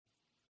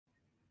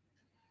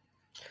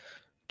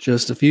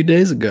Just a few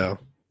days ago,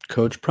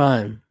 Coach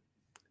Prime,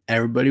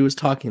 everybody was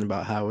talking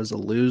about how it was a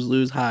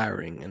lose-lose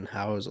hiring and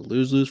how it was a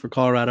lose-lose for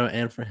Colorado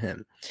and for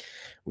him.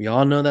 We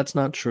all know that's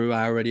not true.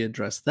 I already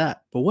addressed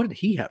that. But what did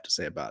he have to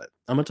say about it?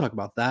 I'm going to talk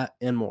about that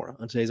and more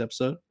on today's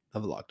episode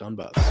of Locked On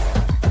Buffs.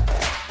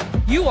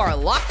 You are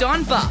Locked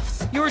On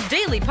Buffs, your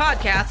daily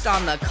podcast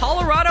on the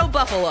Colorado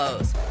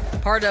Buffaloes.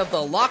 Part of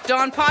the Locked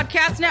On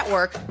Podcast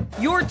Network,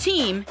 your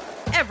team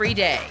every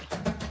day.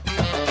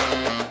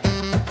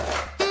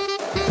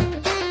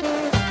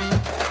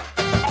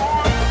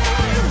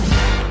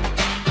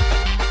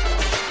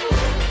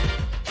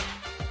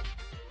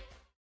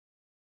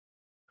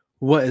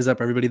 What is up,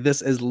 everybody?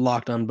 This is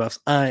Locked On Buffs.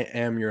 I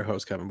am your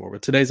host, Kevin Moore.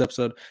 With today's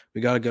episode, we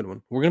got a good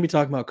one. We're going to be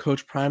talking about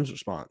Coach Prime's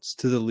response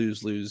to the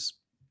lose-lose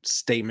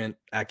statement,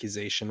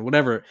 accusation,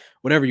 whatever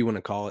you want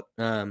to call it.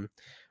 We're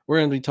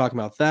going to be talking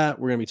about that.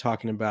 We're going to be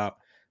talking about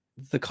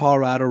the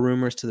Colorado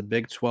rumors to the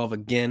Big 12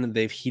 again.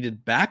 They've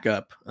heated back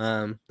up.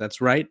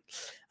 That's right.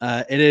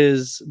 It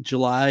is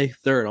July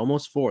 3rd,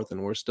 almost 4th,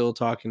 and we're still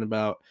talking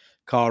about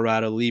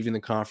Colorado leaving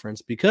the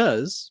conference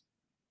because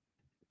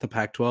the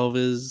Pac-12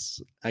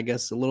 is, I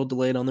guess, a little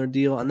delayed on their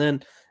deal. And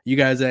then you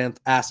guys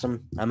asked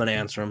them. I'm going to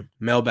answer them.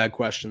 Mailbag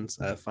questions.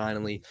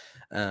 Finally,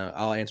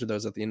 I'll answer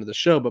those at the end of the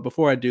show. But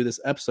before I do, this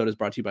episode is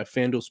brought to you by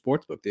FanDuel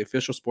Sportsbook, the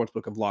official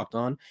sportsbook of Locked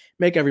On.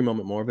 Make every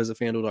moment more. Visit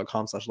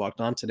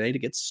FanDuel.com/LockedOn today to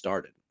get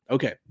started.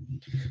 Okay,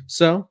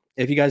 so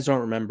if you guys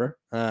don't remember,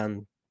 a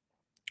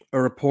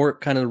report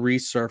kind of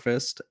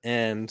resurfaced,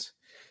 and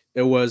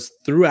it was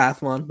through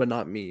Athlon, but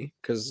not me,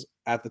 because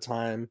at the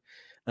time,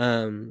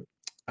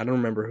 I don't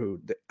remember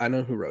who. I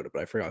know who wrote it,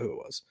 but I forgot who it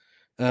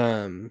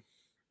was.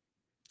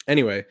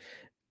 Anyway,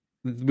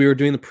 we were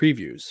doing the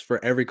previews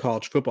for every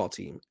college football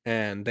team,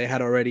 and they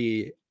had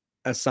already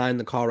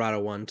assigned the Colorado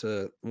one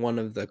to one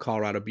of the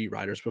Colorado beat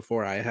writers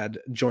before I had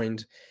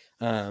joined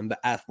the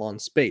Athlon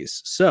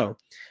space. So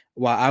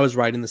while I was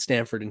writing the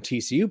Stanford and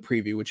TCU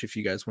preview, which if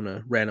you guys want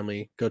to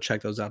randomly go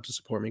check those out to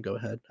support me, go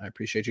ahead. I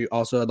appreciate you.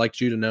 Also, I'd like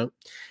you to know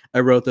I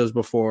wrote those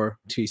before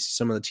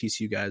some of the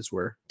TCU guys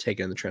were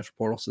taken in the transfer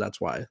portal, so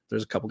that's why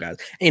there's a couple guys.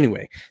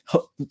 Anyway,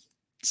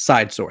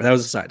 side story. That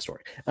was a side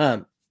story.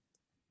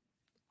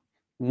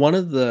 One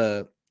of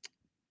the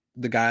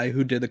guy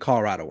who did the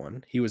Colorado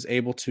one, he was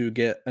able to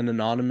get an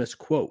anonymous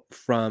quote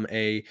from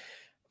a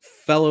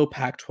fellow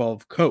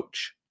Pac-12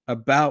 coach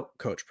about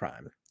Coach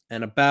Prime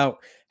and about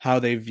how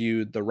they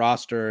viewed the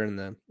roster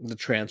and the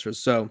transfers.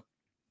 So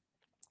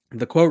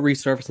the quote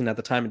resurfacing at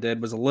the time it did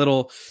was a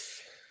little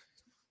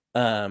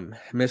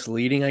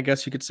misleading, I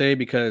guess you could say,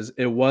 because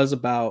it was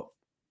about,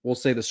 we'll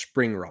say, the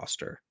spring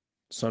roster.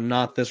 So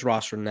not this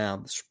roster now,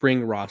 the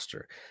spring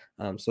roster.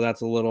 So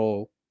that's a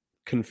little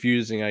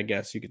confusing, I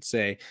guess you could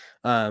say.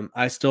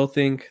 I still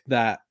think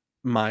that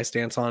my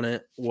stance on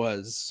it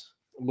would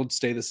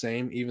stay the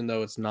same, even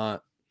though it's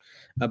not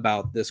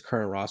about this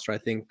current roster. I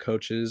think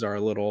coaches are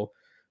a little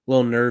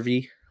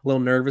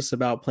nervous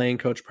about playing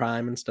Coach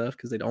Prime and stuff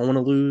because they don't want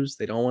to lose.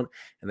 They want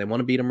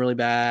to beat them really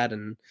bad.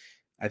 And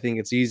I think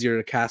it's easier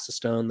to cast a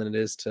stone than it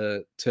is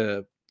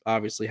to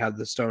obviously have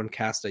the stone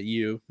cast at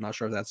you. I'm not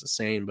sure if that's a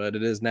saying, but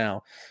it is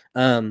now.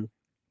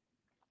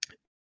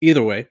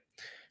 Either way,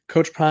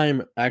 Coach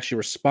Prime actually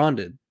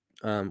responded.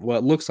 It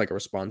looks like a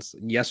response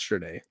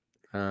yesterday.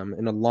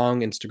 In a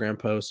long Instagram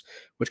post,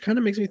 which kind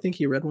of makes me think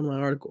he read one of my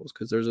articles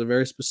because there's a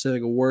very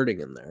specific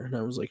wording in there. And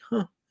I was like,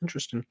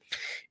 interesting.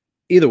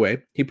 Either way,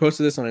 he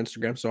posted this on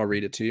Instagram, so I'll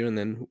read it to you and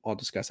then I'll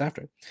discuss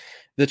after.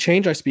 The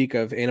change I speak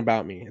of ain't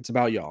about me. It's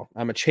about y'all.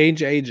 I'm a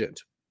change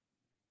agent.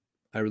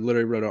 I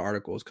literally wrote an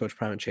article. Is Coach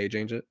Prime a change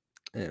agent?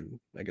 And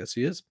I guess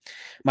he is.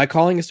 My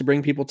calling is to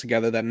bring people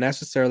together that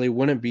necessarily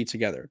wouldn't be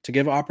together, to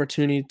give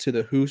opportunity to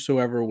the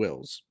whosoever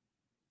wills.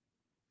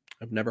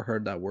 I've never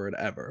heard that word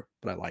ever,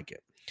 but I like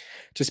it.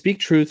 To speak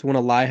truth when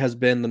a lie has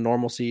been the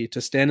normalcy,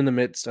 to stand in the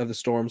midst of the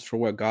storms for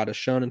what God has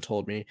shown and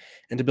told me,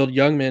 and to build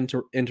young men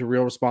into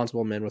real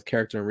responsible men with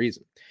character and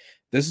reason.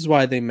 This is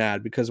why they're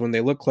mad, because when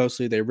they look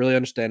closely, they really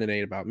understand it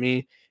ain't about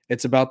me.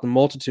 It's about the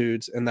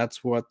multitudes, and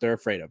that's what they're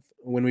afraid of.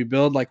 When we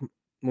build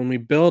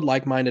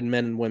like-minded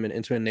men and women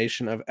into a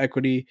nation of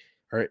equality,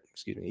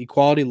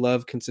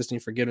 love,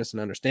 consistency, forgiveness,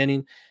 and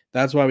understanding,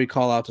 that's why we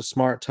call out to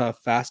smart,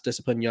 tough, fast,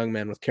 disciplined young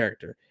men with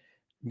character.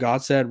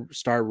 God said,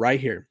 start right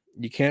here.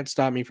 You can't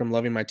stop me from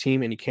loving my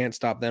team, and you can't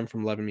stop them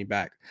from loving me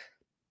back.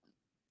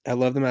 I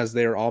love them as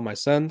they are all my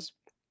sons.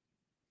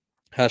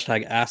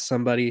 Hashtag ask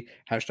somebody.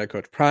 Hashtag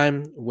Coach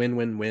Prime.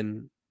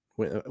 Win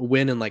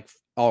in like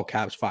all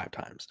caps 5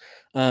 times.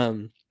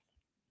 I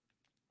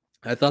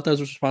thought that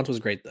response was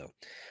great though.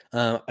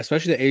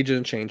 Especially the agent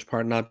and change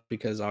part, not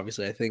because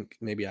obviously I think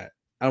maybe I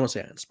don't want to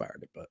say I inspired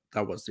it, but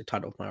that was the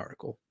title of my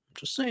article.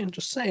 Just saying.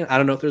 I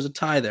don't know if there's a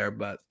tie there,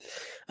 but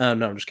no,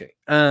 I'm just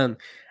kidding.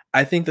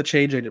 I think the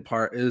change agent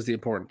part is the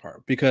important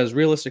part because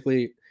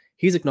realistically,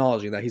 he's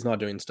acknowledging that he's not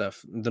doing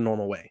stuff the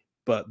normal way.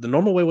 But the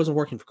normal way wasn't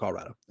working for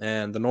Colorado.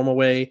 And the normal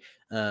way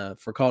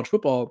for college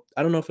football,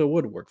 I don't know if it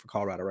would work for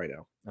Colorado right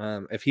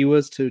now. If he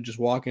was to just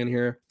walk in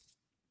here,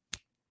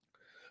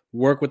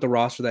 work with the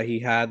roster that he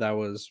had that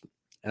was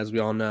as we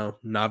all know,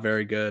 not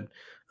very good.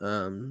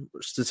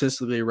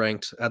 Statistically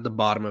ranked at the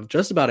bottom of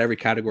just about every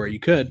category you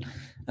could.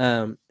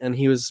 And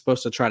he was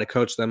supposed to try to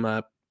coach them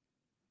up.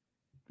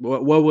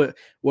 What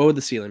would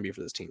the ceiling be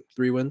for this team?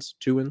 3 wins,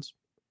 2 wins,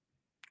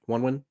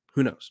 1 win?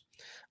 Who knows?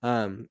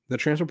 The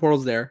transfer portal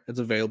is there. It's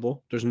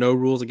available. There's no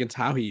rules against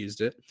how he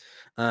used it.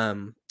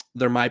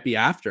 There might be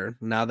after,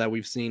 now that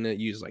we've seen it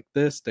used like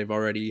this. They've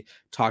already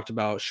talked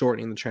about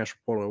shortening the transfer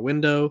portal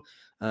window.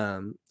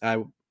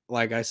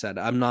 Like I said,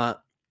 I'm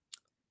not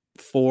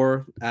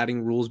for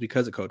adding rules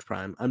because of Coach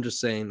Prime. I'm just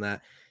saying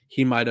that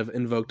he might have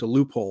invoked a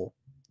loophole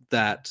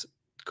that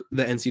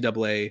the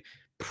NCAA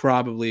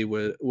probably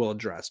will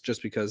address,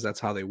 just because that's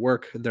how they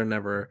work. They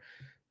never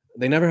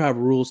have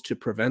rules to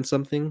prevent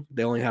something.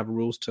 They only have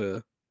rules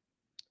to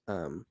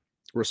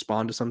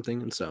respond to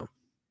something, and so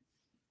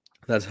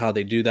that's how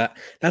they do that.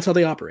 That's how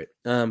they operate.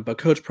 But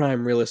Coach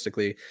Prime,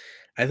 realistically,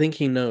 I think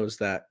he knows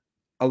that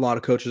a lot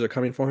of coaches are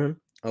coming for him.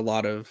 A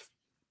lot of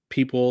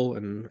people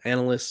and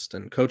analysts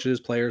and coaches,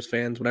 players,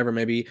 fans, whatever it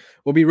may be,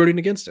 will be rooting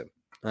against him.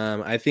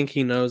 I think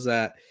he knows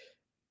that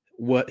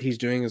what he's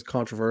doing is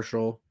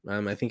controversial.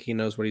 I think he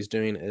knows what he's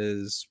doing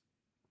is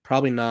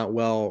probably not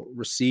well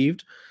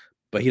received,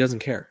 but he doesn't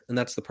care. And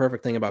that's the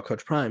perfect thing about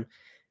Coach Prime,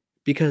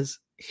 because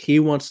he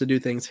wants to do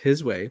things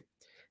his way.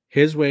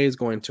 His way is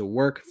going to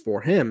work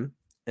for him,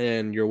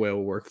 and your way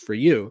will work for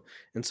you.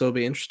 And so it'll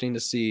be interesting to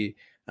see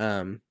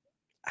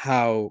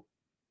how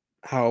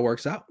it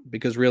works out,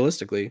 because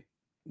realistically,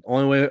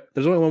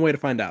 there's only one way to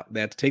find out. They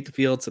have to take the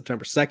field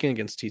September 2nd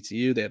against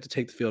TCU. They have to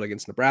take the field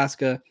against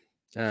Nebraska.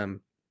 But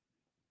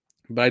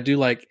I do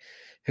like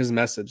his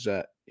message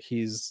that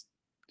he's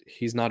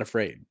not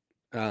afraid.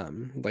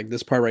 Like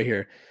this part right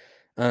here.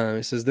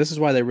 It says, "This is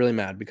why they're really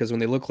mad, because when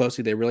they look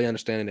closely, they really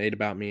understand it ain't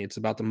about me. It's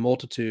about the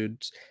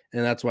multitudes,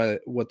 and that's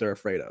what they're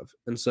afraid of."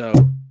 And so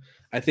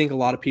I think a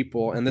lot of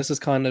people, and this is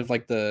kind of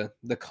like the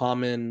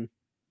common,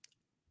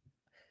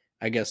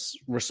 I guess,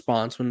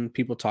 response when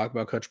people talk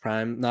about Coach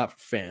Prime, not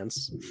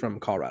fans from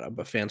Colorado,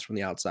 but fans from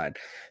the outside.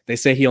 They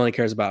say Deion only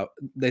cares about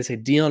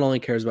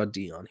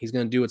Deion. He's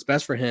going to do what's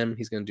best for him.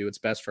 He's going to do what's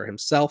best for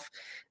himself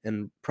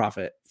and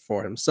profit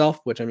for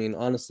himself, which, I mean,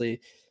 honestly,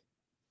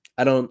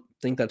 I don't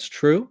think that's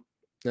true.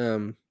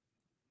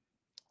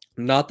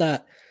 Not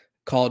that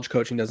college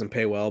coaching doesn't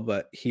pay well,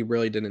 but he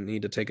really didn't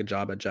need to take a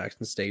job at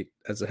Jackson State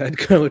as a head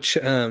coach.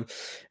 I'm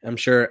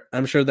sure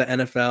the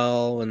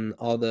NFL and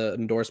all the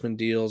endorsement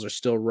deals are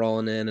still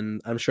rolling in,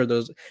 and I'm sure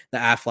the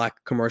Aflac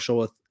commercial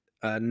with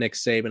Nick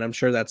Saban, I'm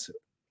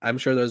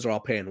sure those are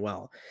all paying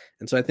well.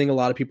 And so I think a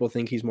lot of people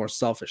think he's more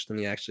selfish than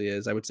he actually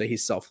is. I would say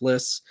he's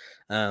selfless,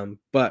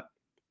 but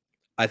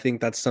I think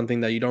that's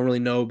something that you don't really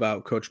know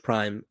about Coach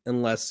Prime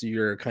unless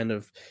you're kind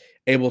of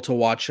able to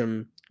watch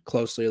him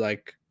closely,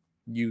 like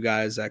you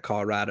guys at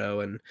Colorado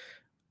and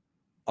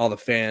all the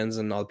fans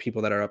and all the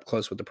people that are up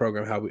close with the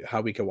program,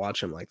 how we could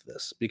watch him like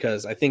this.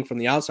 Because I think from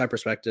the outside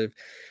perspective,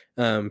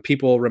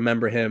 people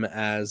remember him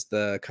as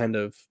the kind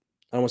of,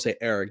 I don't want to say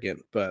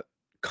arrogant, but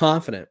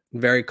confident,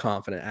 very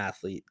confident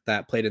athlete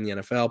that played in the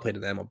NFL, played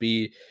in the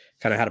MLB,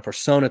 kind of had a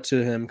persona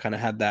to him, kind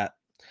of had that,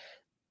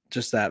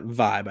 just that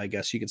vibe, I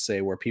guess you could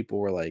say, where people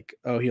were like,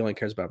 oh, he only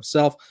cares about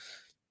himself.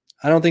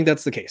 I don't think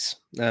that's the case.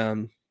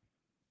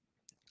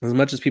 As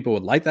much as people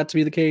would like that to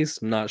be the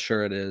case, I'm not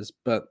sure it is.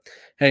 But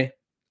hey,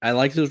 I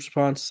like his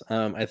response.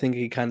 I think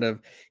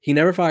he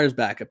never fires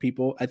back at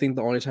people. I think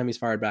the only time he's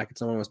fired back at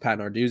someone was Pat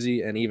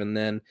Narduzzi, and even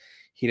then,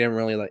 he didn't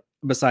really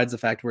besides the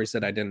fact where he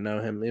said I didn't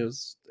know him,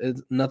 it's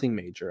nothing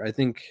major. I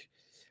think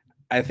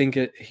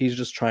he's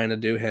just trying to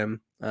do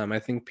him. I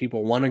think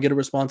people want to get a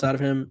response out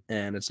of him,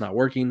 and it's not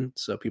working.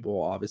 So people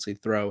will obviously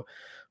throw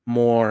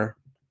more,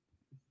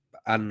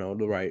 I don't know,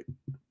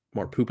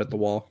 more poop at the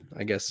wall,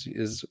 I guess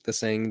is the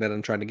saying that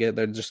I'm trying to get.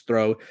 They just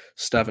throw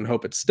stuff and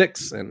hope it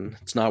sticks, and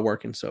it's not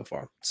working so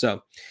far.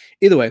 So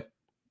either way,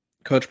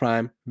 Coach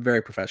Prime,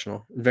 very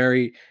professional,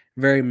 very,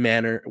 very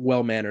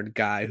well-mannered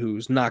guy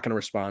who's not going to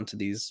respond to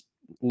these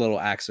little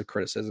acts of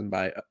criticism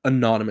by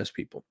anonymous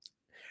people.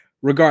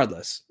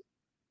 Regardless,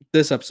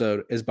 this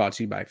episode is brought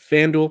to you by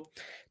FanDuel.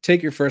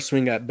 Take your first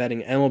swing at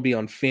betting MLB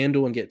on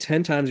FanDuel and get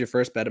 10 times your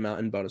first bet amount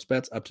in bonus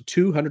bets up to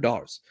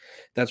 $200.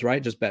 That's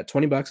right, just bet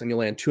 $20 and you'll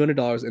land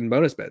 $200 in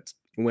bonus bets,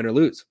 win or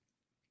lose.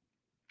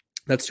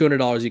 That's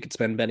 $200 you could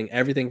spend betting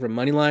everything from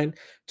money line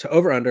to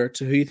over-under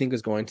to who you think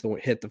is going to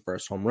hit the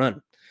first home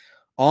run.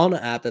 All on an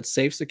app that's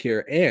safe,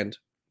 secure, and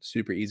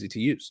super easy to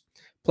use.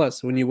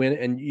 Plus, when you win,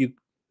 and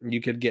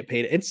you could get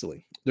paid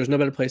instantly. There's no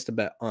better place to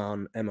bet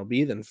on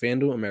MLB than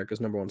FanDuel, America's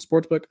 #1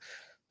 sportsbook.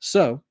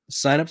 So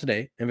sign up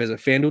today and visit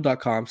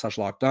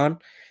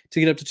FanDuel.com/lockedon to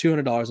get up to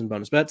 $200 in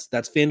bonus bets.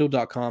 That's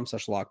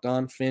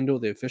FanDuel.com/lockedon.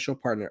 FanDuel, the official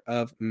partner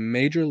of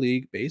Major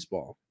League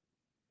Baseball.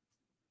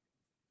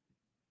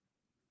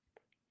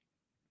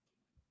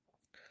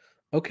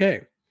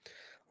 Okay,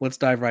 let's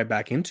dive right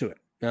back into it.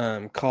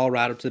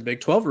 Colorado to the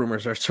Big 12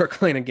 rumors are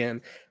circling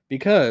again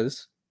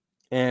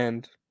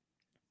and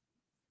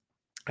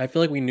I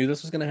feel like we knew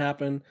this was going to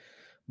happen,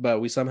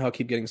 but we somehow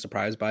keep getting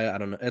surprised by it. I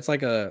don't know. It's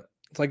like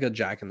It's like a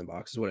Jack in the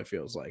Box is what it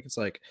feels like. It's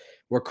like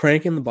we're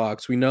cranking the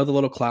box. We know the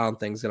little clown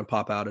thing's gonna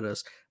pop out at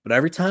us, but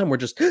every time we're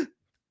just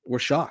we're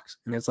shocked,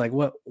 and it's like,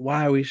 what?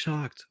 Why are we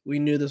shocked? We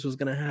knew this was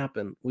gonna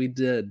happen. We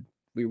did.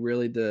 We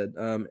really did.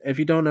 If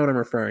you don't know what I'm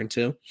referring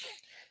to,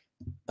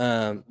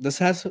 this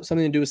has something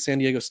to do with San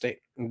Diego State.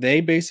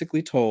 They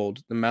basically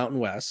told the Mountain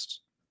West.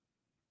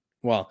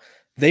 Well,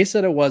 they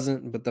said it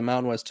wasn't, but the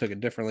Mountain West took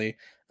it differently.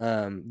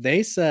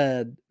 They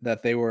said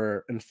that they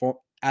were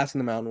asking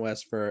the Mountain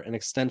West for an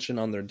extension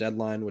on their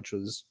deadline, which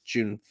was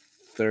June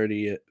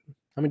 30th.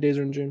 How many days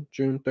are in June?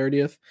 June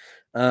 30th.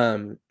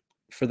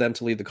 For them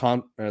to leave the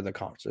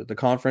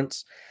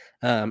conference.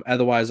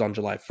 Otherwise, on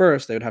July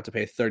 1st, they would have to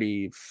pay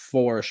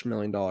 $34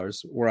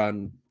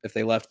 million. If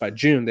they left by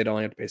June, they'd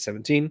only have to pay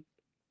 17.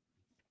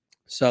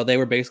 So they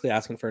were basically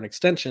asking for an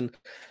extension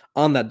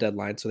on that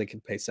deadline so they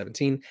could pay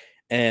 17.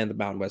 And the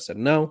Mountain West said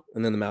no.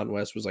 And then the Mountain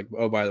West was like,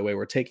 oh, by the way,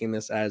 we're taking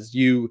this as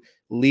you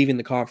leaving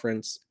the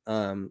conference.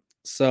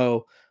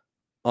 So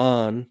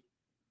on,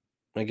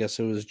 I guess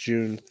it was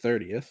June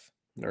 30th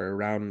or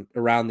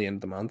around the end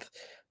of the month,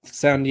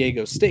 San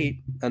Diego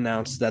State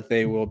announced that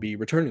they will be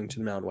returning to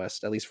the Mountain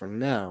West, at least for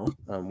now.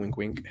 Wink,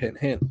 wink, hint,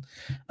 hint.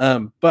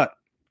 But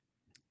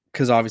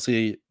because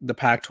obviously the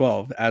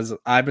Pac-12, as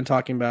I've been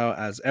talking about,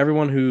 as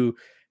everyone who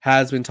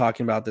has been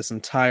talking about this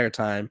entire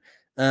time,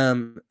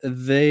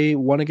 they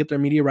want to get their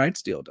media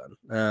rights deal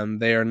done.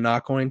 They are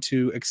not going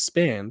to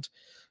expand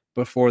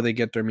before they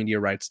get their media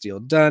rights deal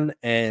done,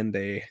 and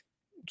they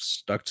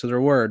stuck to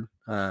their word.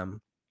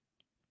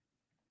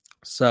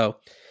 So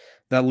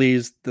that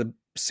leaves the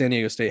San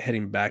Diego State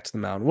heading back to the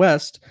Mountain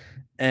West,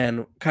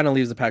 and kind of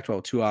leaves the Pac-12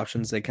 with two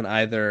options. They can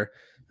either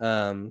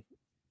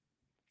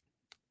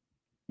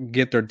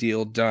get their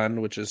deal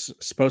done, which is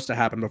supposed to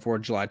happen before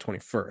July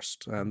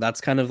 21st.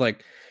 That's kind of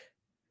like,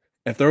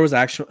 if there was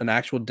an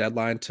actual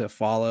deadline to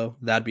follow,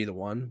 that'd be the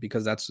one,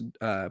 because that's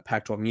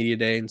Pac-12 Media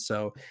Day. And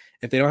so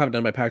if they don't have it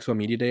done by Pac-12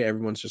 Media Day,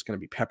 everyone's just going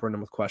to be peppering them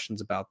with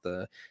questions about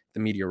the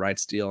media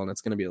rights deal. And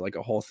it's going to be like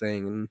a whole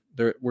thing. And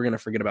we're going to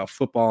forget about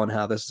football and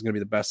how this is going to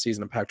be the best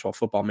season of Pac-12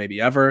 football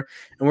maybe ever.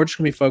 And we're just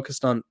going to be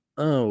focused on,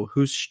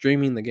 who's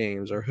streaming the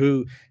games, or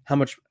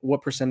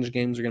what percentage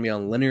games are going to be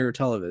on linear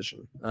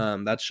television.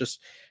 That's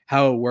just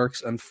how it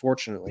works,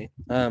 unfortunately.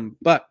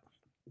 But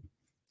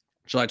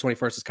July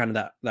 21st is kind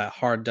of that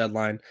hard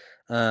deadline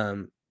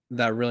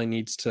that really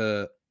needs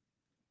to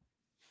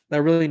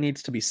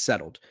be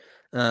settled.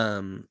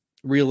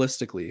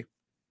 Realistically,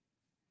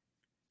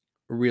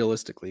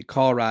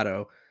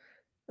 Colorado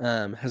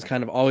has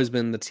kind of always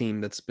been the team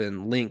that's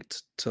been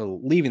linked to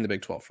leaving the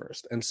Big 12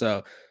 first. And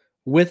so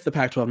with the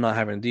Pac-12 not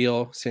having a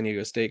deal, San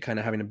Diego State kind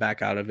of having to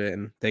back out of it,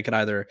 and they could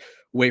either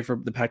wait for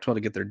the Pac-12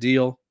 to get their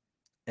deal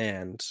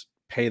and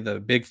pay the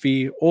big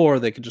fee, or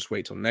they could just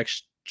wait till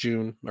next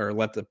June, or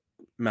let the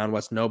Mountain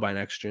West know by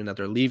next June that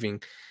they're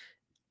leaving,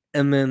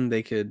 and then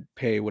they could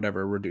pay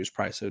whatever reduced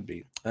price it would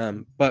be.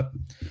 But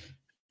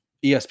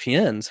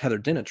ESPN's Heather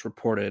Dinich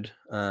reported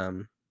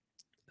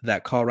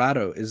that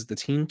Colorado is the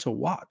team to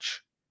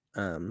watch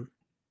in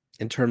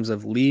terms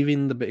of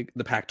leaving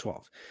the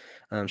Pac-12.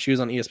 She was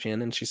on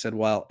ESPN, and she said,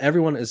 while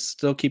everyone is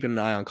still keeping an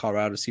eye on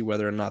Colorado to see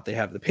whether or not they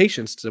have the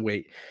patience to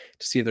wait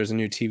to see if there's a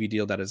new TV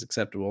deal that is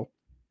acceptable,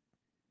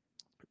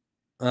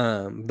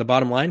 the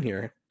bottom line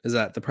here is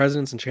that the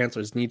presidents and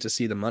chancellors need to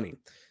see the money.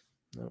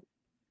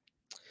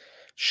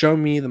 Show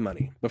me the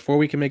money before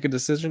we can make a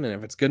decision, and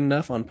if it's good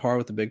enough, on par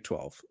with the Big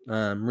 12.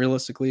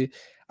 Realistically,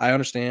 I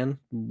understand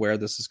where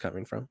this is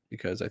coming from,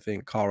 because I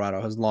think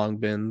Colorado has long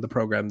been the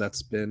program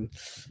that's been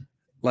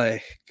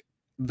like,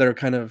 they're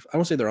kind of, I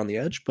won't say they're on the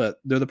edge, but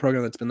they're the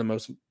program that's been the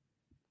most,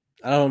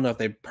 I don't know if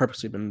they've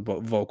purposely been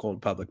vocal in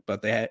public,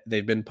 but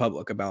they've been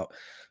public about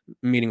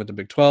meeting with the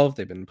Big 12.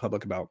 They've been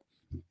public about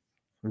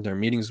their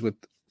meetings with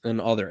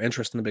and all their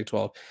interest in the Big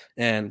 12,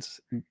 and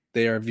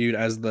they are viewed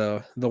as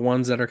the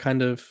ones that are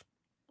kind of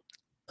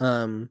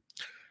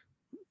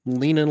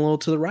leaning a little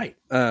to the right.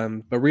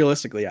 But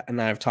realistically,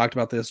 and I've talked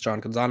about this,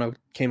 John Canzano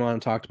came on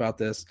and talked about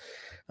this,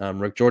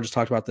 Rick George has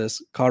talked about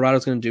this,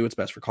 Colorado's going to do what's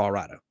best for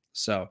Colorado.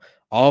 So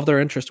all of their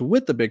interest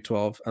with the Big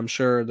 12, I'm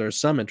sure there's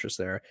some interest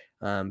there.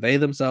 They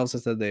themselves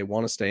have said they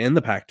want to stay in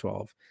the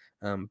Pac-12.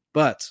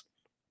 But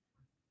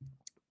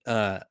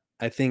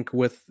I think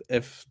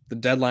if the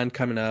deadline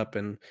coming up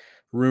and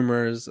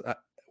rumors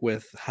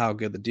with how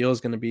good the deal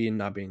is going to be and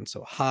not being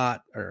so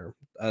hot, or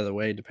either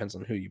way, depends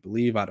on who you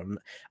believe. I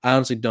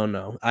honestly don't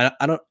know.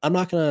 I'm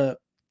not going to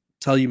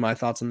tell you my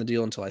thoughts on the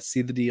deal until I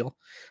see the deal,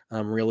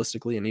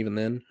 realistically. And even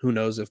then, who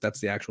knows if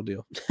that's the actual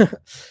deal,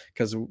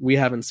 because we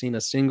haven't seen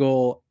a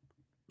single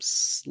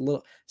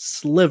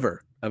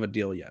sliver of a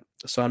deal yet.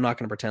 So I'm not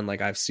going to pretend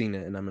like I've seen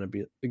it and I'm going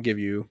to give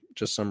you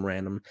just some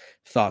random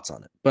thoughts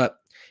on it. But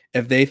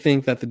if they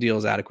think that the deal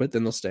is adequate,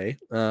 then they'll stay.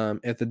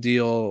 If the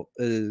deal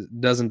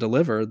doesn't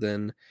deliver,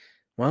 then,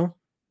 well,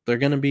 they're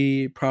going to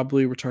be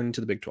probably returning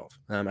to the Big 12.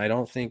 I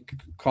don't think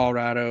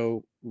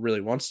Colorado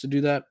really wants to do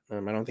that. I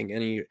don't think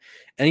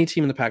any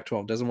team in the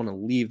Pac-12 doesn't want to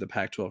leave the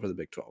Pac-12 for the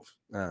Big 12.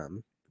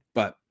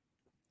 But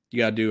you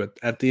got to do it.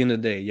 At the end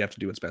of the day, you have to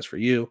do what's best for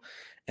you.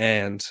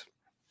 And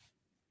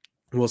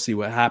we'll see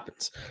what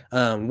happens.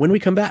 When we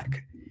come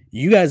back,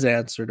 you guys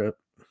answered it.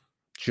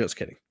 Just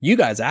kidding. You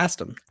guys asked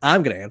them.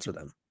 I'm going to answer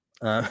them.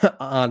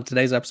 On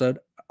today's episode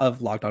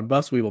of Locked On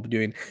Buffs, we will be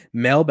doing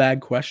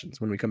mailbag questions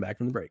when we come back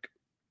from the break.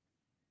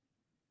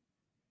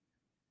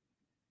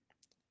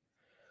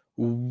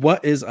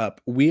 What is up?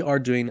 We are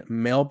doing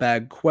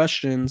mailbag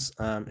questions.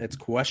 It's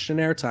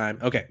questionnaire time.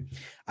 Okay,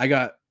 I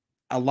got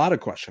a lot of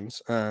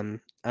questions.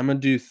 I'm gonna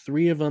do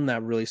 3 of them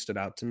that really stood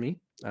out to me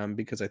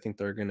because I think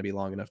they're going to be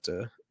long enough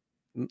to.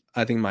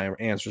 I think my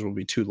answers will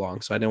be too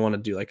long, so I didn't want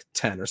to do like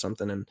 10 or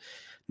something and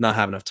not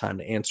have enough time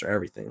to answer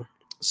everything.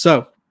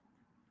 So,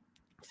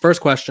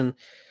 first question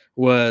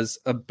was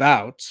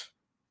about.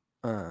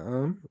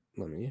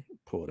 Let me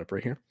pull it up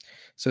right here.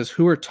 It says,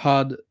 who are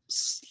Todd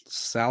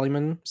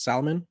Salomon?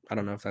 I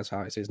don't know if that's how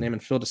I say his name.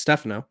 And Phil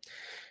DeStefano.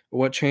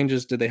 What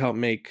changes did they help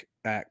make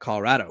at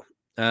Colorado?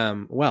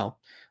 Well,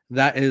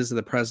 that is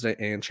the president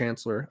and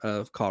chancellor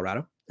of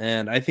Colorado.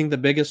 And I think the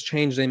biggest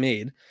change they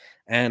made,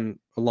 and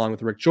along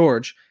with Rick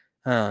George,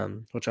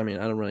 which I mean,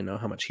 I don't really know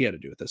how much he had to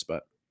do with this,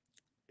 but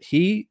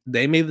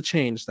they made the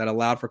change that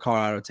allowed for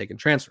Colorado to take in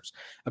transfers.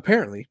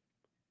 Apparently,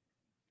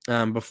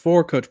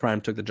 before Coach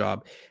Prime took the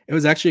job, it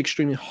was actually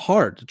extremely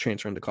hard to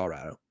transfer into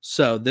Colorado.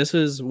 So this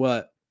is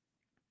what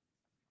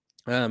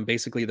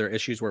basically their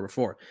issues were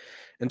before.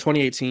 In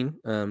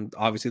 2018,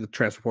 obviously the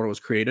transfer portal was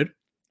created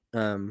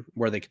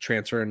where they could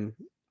transfer and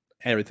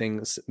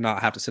everything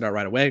not have to sit out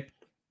right away.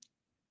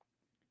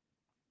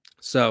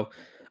 So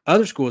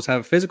other schools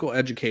have a physical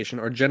education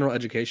or general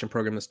education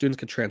program that students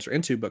could transfer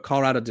into, but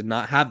Colorado did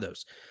not have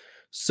those.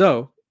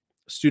 So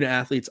student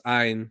athletes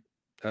eyeing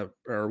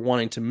or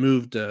wanting to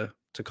move to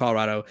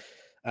Colorado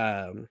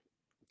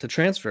to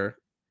transfer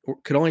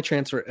could only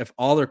transfer if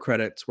all their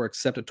credits were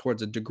accepted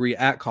towards a degree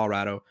at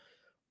Colorado,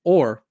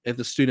 or if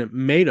the student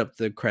made up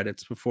the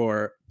credits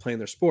before playing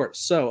their sport.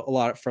 So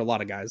for a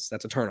lot of guys,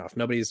 that's a turnoff.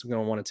 Nobody's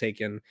going to want to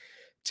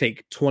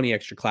take 20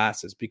 extra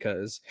classes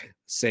because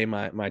say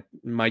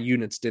my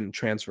units didn't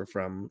transfer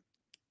from,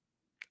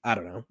 I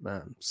don't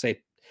know,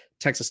 say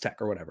Texas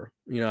Tech or whatever.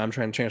 I'm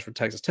trying to transfer to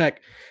Texas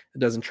Tech. It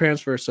doesn't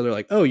transfer. So they're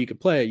like, oh, you could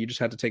play. You just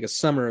have to take a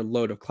summer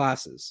load of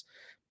classes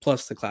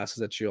plus the classes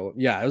that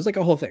it was like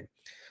a whole thing.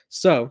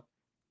 So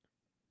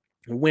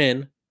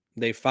when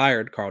they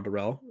fired Carl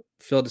Durrell,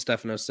 Phil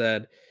DeStefano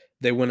said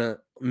they want to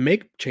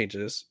make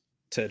changes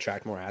to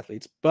attract more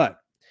athletes, but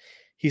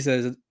he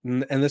says,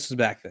 and this was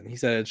back then, he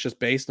said it's just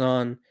based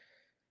on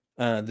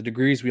the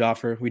degrees we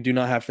offer. We do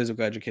not have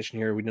physical education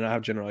here. We do not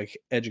have general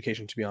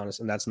education, to be honest,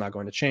 and that's not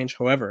going to change.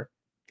 However,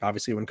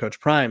 obviously, when Coach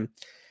Prime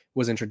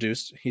was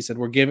introduced, he said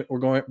we're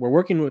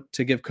working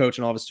to give Coach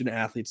and all the student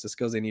athletes the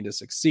skills they need to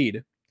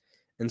succeed.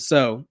 And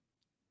so,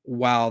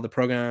 while the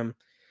program,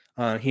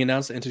 he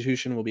announced the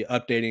institution will be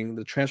updating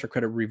the transfer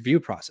credit review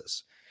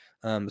process.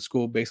 The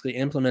school basically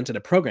implemented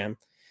a program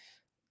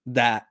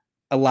that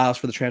allows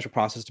for the transfer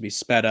process to be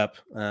sped up,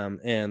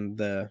 and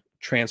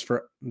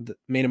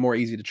made it more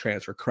easy to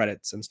transfer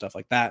credits and stuff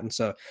like that. And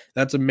so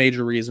that's a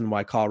major reason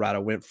why Colorado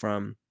went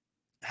from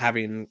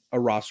having a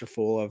roster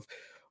full of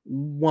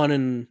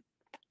 11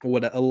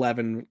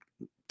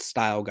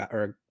 style guy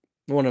or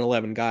 1 in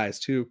 11 guys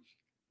to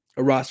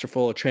a roster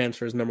full of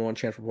transfers, number 1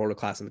 transfer portal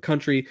class in the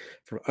country,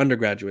 from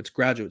undergraduates,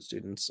 graduate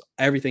students,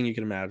 everything you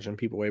can imagine,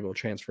 people were able to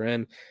transfer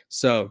in.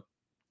 So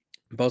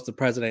both the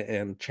president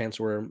and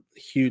chancellor were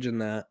huge in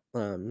that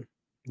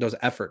those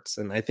efforts.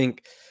 And I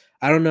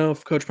don't know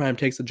if Coach Prime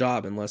takes the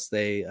job unless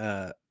they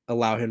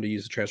allow him to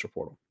use the transfer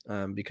portal,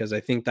 because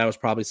I think that was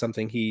probably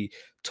something he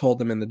told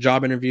them in the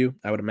job interview,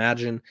 I would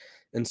imagine.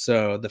 And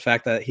so the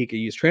fact that he could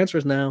use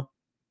transfers now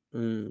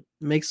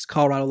makes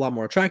Colorado a lot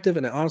more attractive,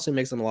 and it honestly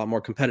makes them a lot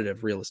more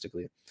competitive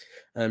realistically.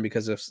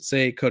 Because if,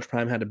 say, Coach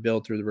Prime had to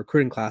build through the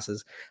recruiting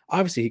classes,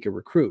 obviously he could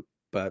recruit,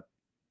 but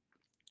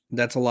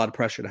that's a lot of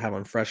pressure to have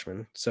on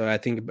freshmen. So I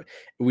think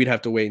we'd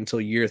have to wait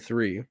until year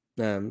 3,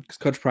 because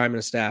Coach Prime and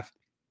his staff,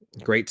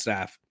 great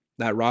staff.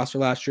 That roster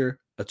last year,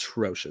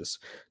 atrocious.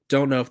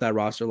 Don't know if that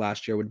roster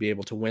last year would be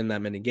able to win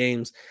that many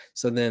games.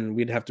 So then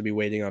we'd have to be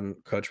waiting on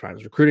Coach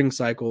Prime's recruiting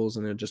cycles,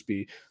 and it'd just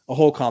be a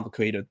whole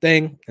complicated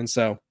thing. And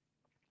so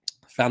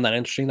found that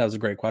interesting. That was a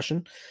great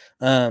question.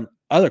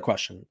 Other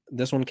question.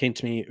 This one came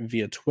to me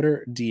via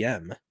Twitter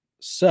DM.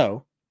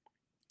 So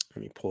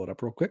let me pull it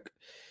up real quick.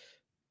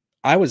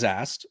 I was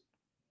asked,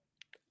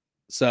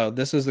 so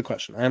this is the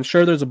question. I'm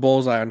sure there's a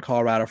bullseye on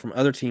Colorado from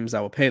other teams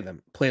that will play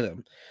them.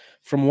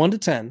 From 1 to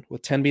 10,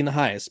 with 10 being the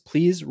highest,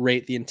 please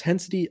rate the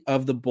intensity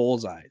of the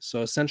bullseye.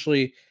 So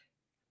essentially,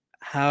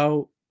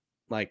 how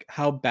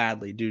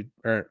badly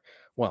I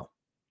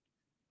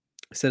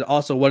said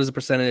also, what is the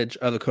percentage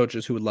of the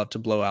coaches who would love to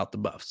blow out the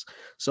Buffs?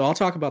 So I'll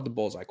talk about the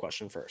bullseye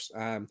question first.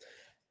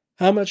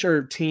 How much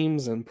are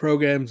teams and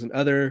programs and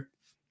other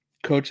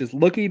coaches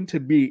looking to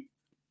beat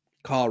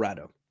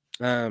Colorado?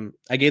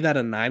 I gave that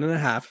a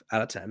 9.5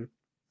 out of 10.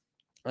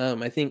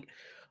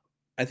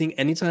 I think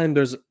anytime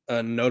there's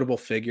a notable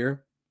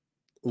figure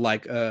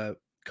like a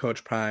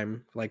Coach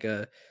Prime, like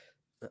a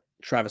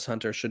Travis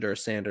Hunter, Deion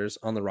Sanders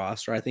on the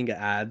roster, I think it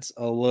adds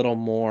a little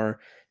more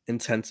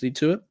intensity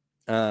to it.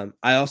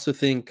 I also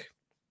think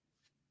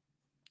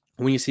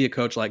when you see a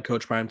coach like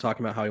Coach Prime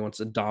talking about how he wants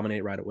to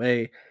dominate right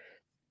away,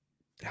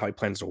 how he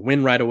plans to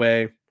win right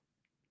away,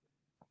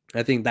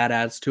 I think that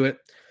adds to it.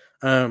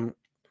 And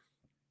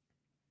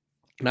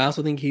I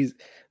also think he's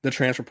the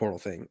transfer portal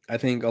thing. I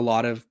think a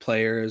lot of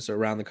players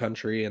around the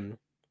country and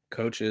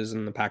coaches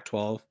in the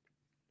Pac-12,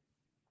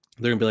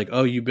 they're gonna be like,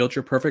 "Oh, you built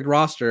your perfect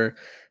roster,"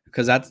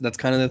 because that's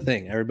kind of the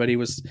thing.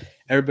 Everybody's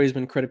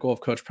been critical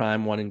of Coach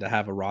Prime wanting to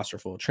have a roster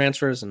full of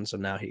transfers, and so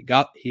now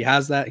he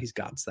has that. He's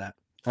got that.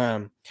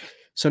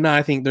 So now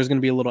I think there's going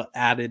to be a little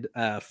added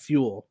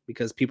fuel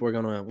because people are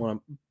going to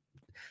want to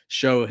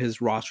show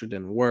his roster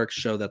didn't work,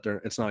 show that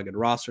it's not a good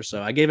roster.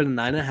 So I gave it a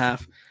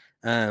 9.5.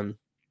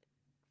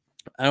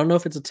 I don't know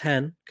if it's a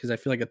 10 because I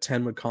feel like a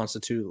 10 would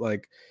constitute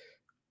like,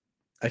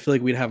 I feel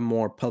like we'd have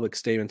more public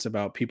statements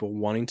about people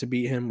wanting to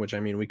beat him, which I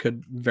mean, we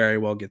could very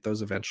well get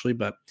those eventually,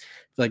 but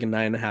I feel like a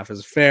 9.5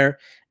 is fair.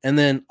 And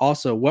then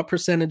also, what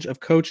percentage of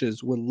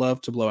coaches would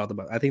love to blow out the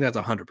Bucs? I think that's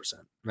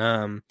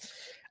 100%.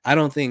 I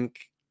don't think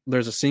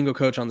there's a single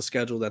coach on the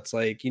schedule that's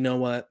like, you know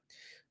what,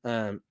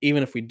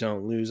 even if we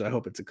don't lose, I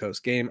hope it's a close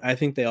game. I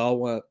think they all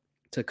want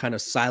to kind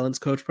of silence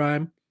Coach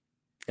Prime,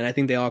 and I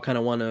think they all kind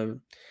of want to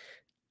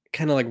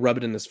kind of like rub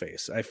it in his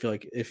face, I feel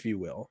like, if you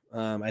will.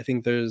 I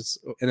think there's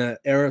in an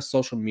era of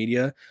social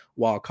media,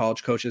 while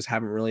college coaches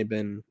haven't really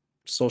been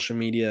social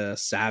media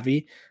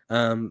savvy,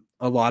 a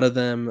lot of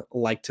them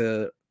like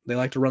to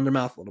run their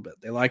mouth a little bit.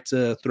 They like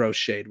to throw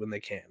shade when they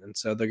can. And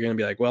so they're going to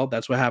be like, well,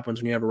 that's what happens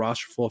when you have a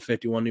roster full of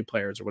 51 new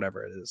players or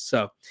whatever it is.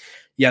 So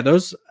yeah,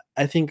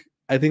 I think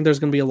there's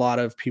going to be a lot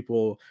of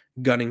people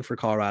gunning for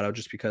Colorado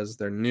just because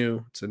they're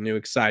new. It's a new,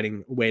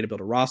 exciting way to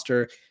build a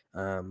roster.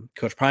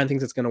 Coach Prime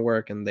thinks it's going to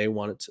work, and they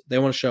want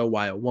to show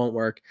why it won't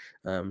work.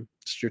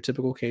 Just your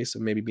typical case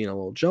of maybe being a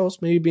little jealous,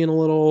 maybe being a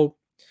little,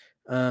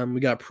 we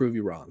got to prove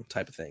you wrong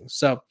type of thing.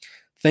 So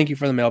thank you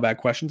for the mailbag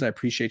questions. I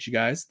appreciate you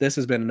guys. This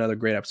has been another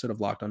great episode of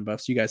Locked on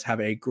Buffs. You guys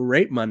have a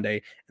great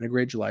Monday and a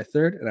great July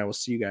 3rd, and I will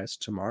see you guys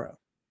tomorrow.